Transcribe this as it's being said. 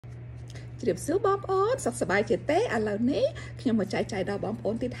ជម្រាបសួរបងប្អូនសុខសប្បាយជាទេឥឡូវនេះខ្ញុំមកចែកចាយដល់បងប្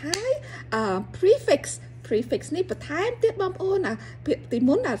អូនទៀតហើយprefix នេះបន្ថែមទៀតបងប្អូនពាក្យទី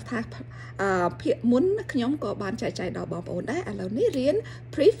មុនដែលថាពាក្យមុនខ្ញុំក៏បានចែកចាយដល់បងប្អូនដែរឥឡូវនេះរៀន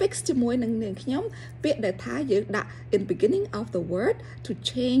prefix ជាមួយនឹងនាងខ្ញុំពាក្យដែលថាយើងដាក់ in beginning of the word to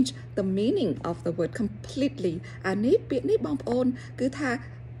change the meaning of the word completely អានេះពាក្យនេះបងប្អូនគឺថា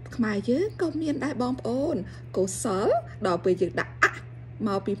ខ្មែរយើងក៏មានដែរបងប្អូនកុសលដល់ពេលយើងដាក់ម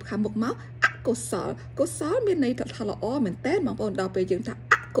កពីខាងមុខមកអកុសលមានន័យថាល្អមែនតើបងប្អូនដល់ពេលយើងថា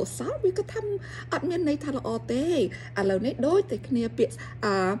អកុសលវាក៏ថាអត់មានន័យថាល្អទេឥឡូវនេះដូចតែគ្នាពាក្យ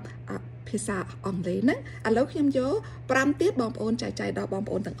ភាសាអង់គ្លេសហ្នឹងឥឡូវខ្ញុំយក5ទៀតបងប្អូនចែកចាយដល់បង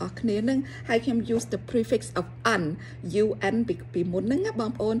ប្អូនទាំងអស់គ្នាហ្នឹងហើយខ្ញុំ use the prefix of un ពីមុនហ្នឹងប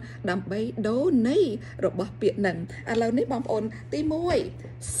ងប្អូនដើម្បីដូរន័យរបស់ពាក្យហ្នឹងឥឡូវនេះបងប្អូនទី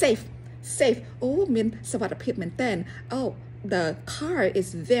1 safe អូមានសុវត្ថិភាពមែនតើអូThe car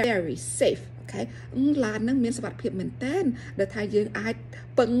is very safe អូខេឡាននឹងមានសុវត្ថិភាពមែនតើដែលថាយើងអាច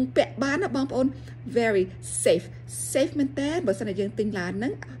ពឹងពាក់បានណាបងប្អូន very safe មែនតើបើសិនជាយើងទិញឡានហ្នឹ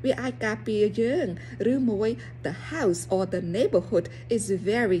ងវាអាចការពារយើងឬមួយ the house or the neighborhood is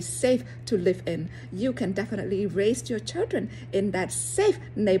very safe to live in you can definitely raise your children in that safe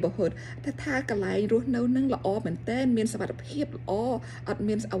neighborhood ថាកន្លែងរស់នៅនឹងល្អមែនតើមានសុវត្ថិភាពល្អអត់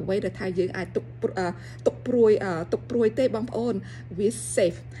មានអ្វីដែលថាយើងអាចទុកព្រួយទេបងប្អូនវា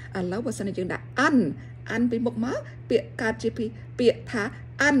safe ឥឡូវបើសិនជាយើងដាក់ un ពីមុខមកពាក្យកើតជាពាក្យថា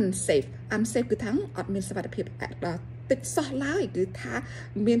unsafe គឺថាអត់មានសុវត្ថិភាពតិចសោះឡើយគឺថា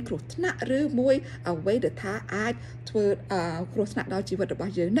មានគ្រោះថ្នាក់ឬមួយអ្វីដែលថាអាចធ្វើគ្រោះថ្នាក់ដល់ជីវិតរប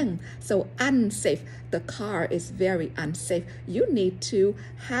ស់យើងហ្នឹង so unsafe the car is very unsafe you need to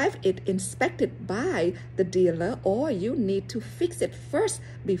have it inspected by the dealer or you need to fix it first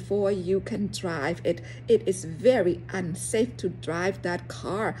before you can drive it it is very unsafe to drive that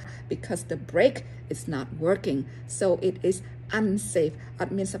car because the brake is not working so it is unsafe អ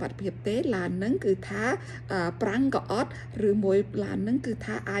ត់មានសុវត្ថិភាពទេឡានហ្នឹងគឺថាប្រាំងក៏អត់ឬមួយឡានហ្នឹងគឺ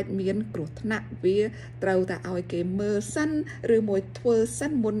ថាអាចមានគ្រោះថ្នាក់វាត្រូវតែឲ្យគេមើលសិនឬមួយធ្វើសិ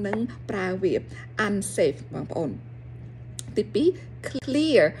នមុននឹងប្រើវា unsafe បងប្អូនទី2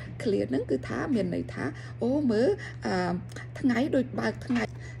 clear ហ្នឹងគឺថាមានន័យថាអូមើលថ្ងៃដូចបើកថ្ងៃ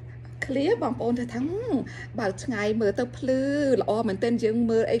clear បងប្អូនថាបើថ្ងៃមើលទៅភ្លឺល្អមែនទែនយើង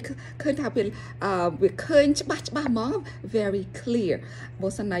មើលអីឃើញថាវាឃើញច្បាស់ហ្មង very clear បើ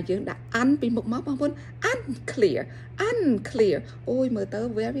សិនណាយើងដាក់ un ពីមុខមកបងប្អូន unclear អូយមើលទៅ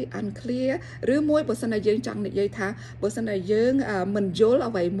very unclear ឬមួយបើសិនណាយើងចង់និយាយថាបើសិនណាយើងមិនយល់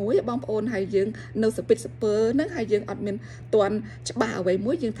អ្វីមួយបងប្អូនហើយយើងនៅសពិតសពើហ្នឹងហើយយើងអត់មានទាន់ច្បាស់អ្វី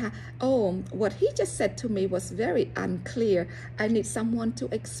មួយយើងថា oh what he just said to me was very unclear I need someone to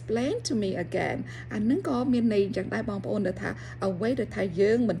explain to me again អានឹងក៏មានន័យយ៉ាងដែរបងប្អូនដែលថាអ្វីដែលថា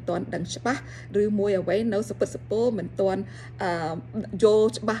យើងមិនទាន់ដឹងច្បាស់ឬមួយអ្វីនៅសពិតសពើមិនទាន់យល់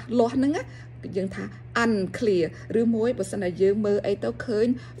ច្បាស់លាស់ហ្នឹងយើងថា unclear ឬមួយបើសិនណាយើងមើលអីទៅឃើញ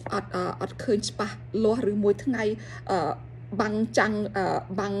អត់ឃើញច្បាស់លាស់ឬមួយថ្ងៃបាំងចាំង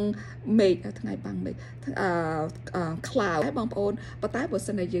បាំងមេឃថ្ងៃបាំងមេឃcloud ហើយបងប្អូនប៉ុន្តែបើ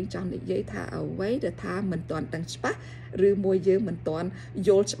សិនណាយើងចង់និយាយថាអ្វីដែលថាមិនទាន់ដឹងច្បាស់ឬមួយយើងមិនទាន់យ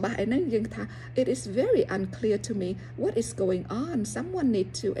ល់ច្បាស់អីហ្នឹងយើងថា it is very unclear to me what is going on someone need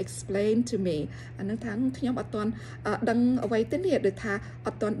to explain to me អានឹងថាខ្ញុំអត់ទាន់ដឹងអ្វីទេនេះដូចថាអ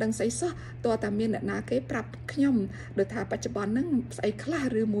ត់ទាន់ដឹងស្អីសោះតើតាមានអ្នកណាគេប្រាប់ខ្ញុំដូចថាបច្ចុប្បន្នហ្នឹងស្អីខ្លះ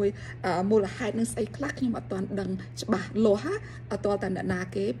ឬមួយមូលហេតុនឹងស្អីខ្លះខ្ញុំអត់ទាន់ដឹងច្បាស់លាស់អត់ទាល់តែអ្នកណា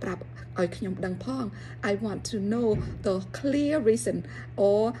គេប្រាប់ឲ្យខ្ញុំដឹងផង I want to know the clear reason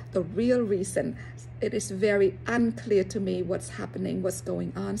or the real reason it is very unclear to me what's happening what's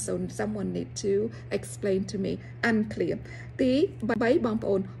going on so someone need to explain to me unclear ទី3បងប្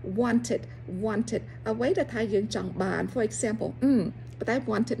អូន wanted អ្វីដែលថាយើងចង់បាន for example ប៉ុន្តែ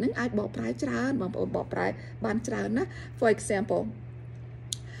wanted នឹងអាចបកប្រែច្រើនបងប្អូនបកប្រែបានច្រើនណា for example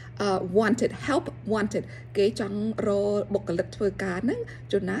wanted help wanted គេចង់រកបុគ្គលិកធ្វើការហ្នឹង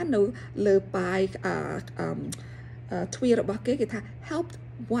ជួនណានៅលើប៉ាយទ្វាររបស់គេថា help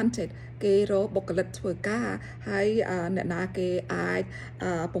wanted គេរកបុគ្គលិកធ្វើការហើយអ្នកណាគេអាច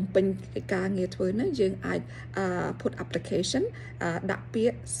បំពេញការងារធ្វើហ្នឹងយើងអាច put application ដាក់ពា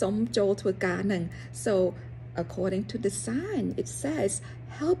ក្យសុំចូលធ្វើការហ្នឹង so according to the sign it says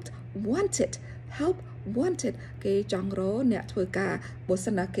help wanted គេចង់រកអ្នកធ្វើការបើ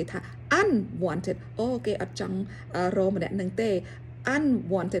សិនណាគេថា unwanted អូគេអត់ចង់រកម្នាក់នឹងទេ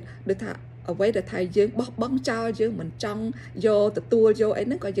unwanted ដូចថាអ្វីដែលថាយើងបោះបង់ចោលយើងមិនចង់យកទទួលយកអី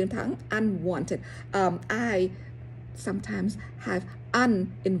ហ្នឹងក៏យើងថា unwanted I sometimes have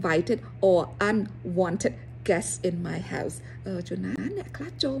uninvited or unwanted guests in my house ជួនណាអ្នកខ្លះ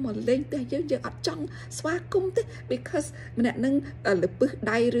ចូលមកលេងផ្ទះយើងអត់ចង់ស្វាគមន៍ទេ because ម្នាក់នឹងលពឹស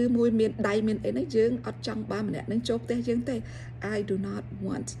ដៃឬមួយមានដៃមានអីហ្នឹងយើងអត់ចង់បានម្នាក់នឹងចូលផ្ទះយើងទេ I do not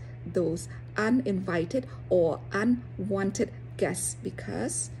want those uninvited or unwanted guests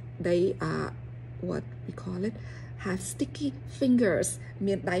because they are what we call it have sticky fingers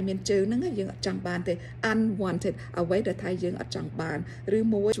មានដៃមានជើងហ្នឹងយើងអត់ចង់បានទេ unwanted អ្វីដែលថាយើងអត់ចង់បានឬ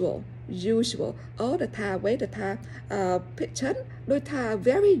មួយ usual ដែលថាអ្វីដែលថា picture ដូចថា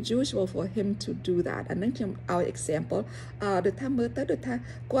very usual for him to do that អាហ្នឹងខ្ញុំឲ្យ example ដូចថាមើលទៅដូចថា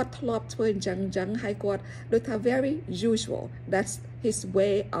គាត់ធ្លាប់ធ្វើអញ្ចឹងហើយគាត់ដូចថា very usual that's his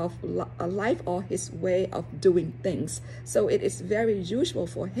way of life or his way of doing things so it is very usual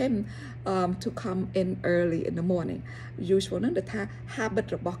for him to come in early in the morning usual ហ្នឹងដូចថា habit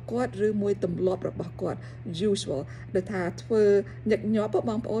របស់គាត់ឬមួយទម្លាប់របស់គាត់ usual ដូចថាធ្វើញឹកញាប់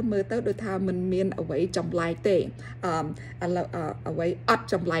បងប្អូនមើលទៅដូចថាมันមានអ្វីចម្លែកទេអ្វីអត់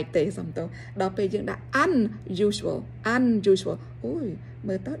ចម្លែកទេសំទោសដល់ពេលយើងដាក់ unusual អូយ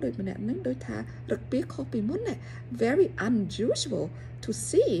មើលទៅដូចម្នាក់ហ្នឹងដូចថារឹកពីខុសពីមុនណា very unusual to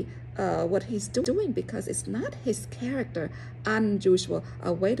see what he's doing because it's not his character unusual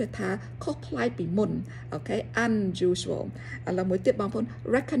អ្វីដែលថាខុសប្លែកពីមុន okay unusual ឥឡូវមួយទៀតបងប្អូន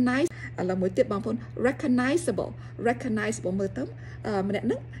recognizable មើលទៅម្នាក់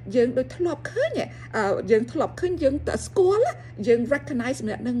ហ្នឹងយើងដូចធ្លាប់ឃើញយើងទៅស្គាល់យើង recognize ម្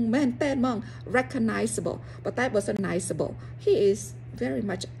នាក់ហ្នឹងមែនតើហ្មង recognizable ប៉ុន្តែបើសិន recognizable he is very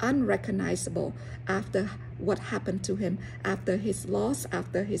much unrecognizable after what happened to him after his loss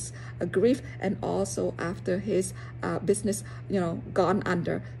after his grief and also after his business gone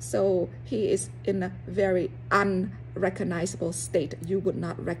under so he is in a very unrecognizable state you would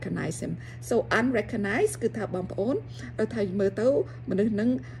not recognize him so unrecognized គឺថាបងប្អូនថាមើលទៅមនុស្សនឹង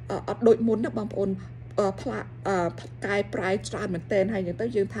អត់ដូចមុនណាបងប្អូនកាយប្រែច្រើនមែនទែនហើយអញ្ចឹងទៅ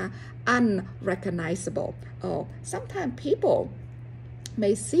យើងថា unrecognizable sometimes people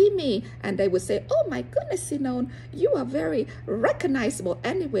may see me and they would say oh my goodness Sinaun you are very recognizable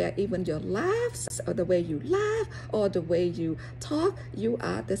anywhere even your laughs or the way you laugh or the way you talk you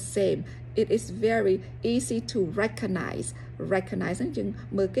are the same it is very easy to recognize យើង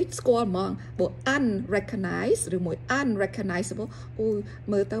មើលគេស្គាល់ហ្មងបើ unrecognized ឬមួយ unrecognizable អូ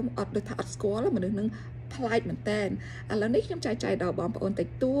មើលទៅអត់ដូចថាអត់ស្គាល់មនុស្សនឹងប្លែកមែនតើឥឡូវនេះខ្ញុំចែកចាយដល់បងប្អូនតិច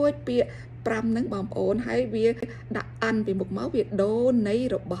តួចពាក្យ5ហ្នឹងបងប្អូនហើយវាដាក់ un ពីមុខមកវាដូរន័យ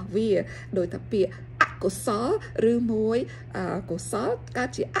របស់វាដោយថាពាក្យអកុសលឬមួយកុសលកើត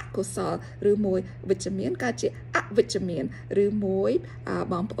ជាអកុសលឬមួយវិជ្ជមានកើតជាអវិជ្ជមានឬមួយ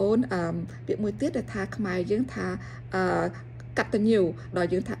បងប្អូនពាក្យមួយទៀតដែលថាខ្មែរយើងថាកតញ្ញូដល់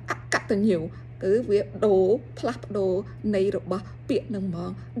យើងថាអកតញ្ញូគឺវាផ្លាស់ប្ដូរន័យរបស់ពាក្យនឹងហ្ម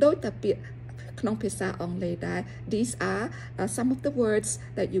ងដោយតែពាក្យក្នុងភាសាអង់គ្លេសដែរ these are some of the words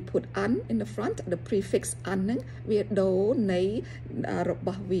that you put un in the front the prefix un ហ្នឹងវាដូរន័យរប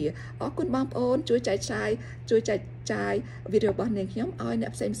ស់វាអរគុណបងប្អូនជួយចែកចាយវីដេអូរបស់នាងខ្ញុំឲ្យអ្ន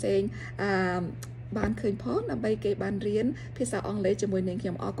កផ្សេងបានឃើញផងដើម្បីគេបានរៀនភាសាអង់គ្លេសជាមួយនាងខ្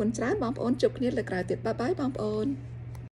ញុំអរគុណច្រើនបងប្អូនជួបគ្នាលើកក្រោយទៀតបាយបាយបងប្អូន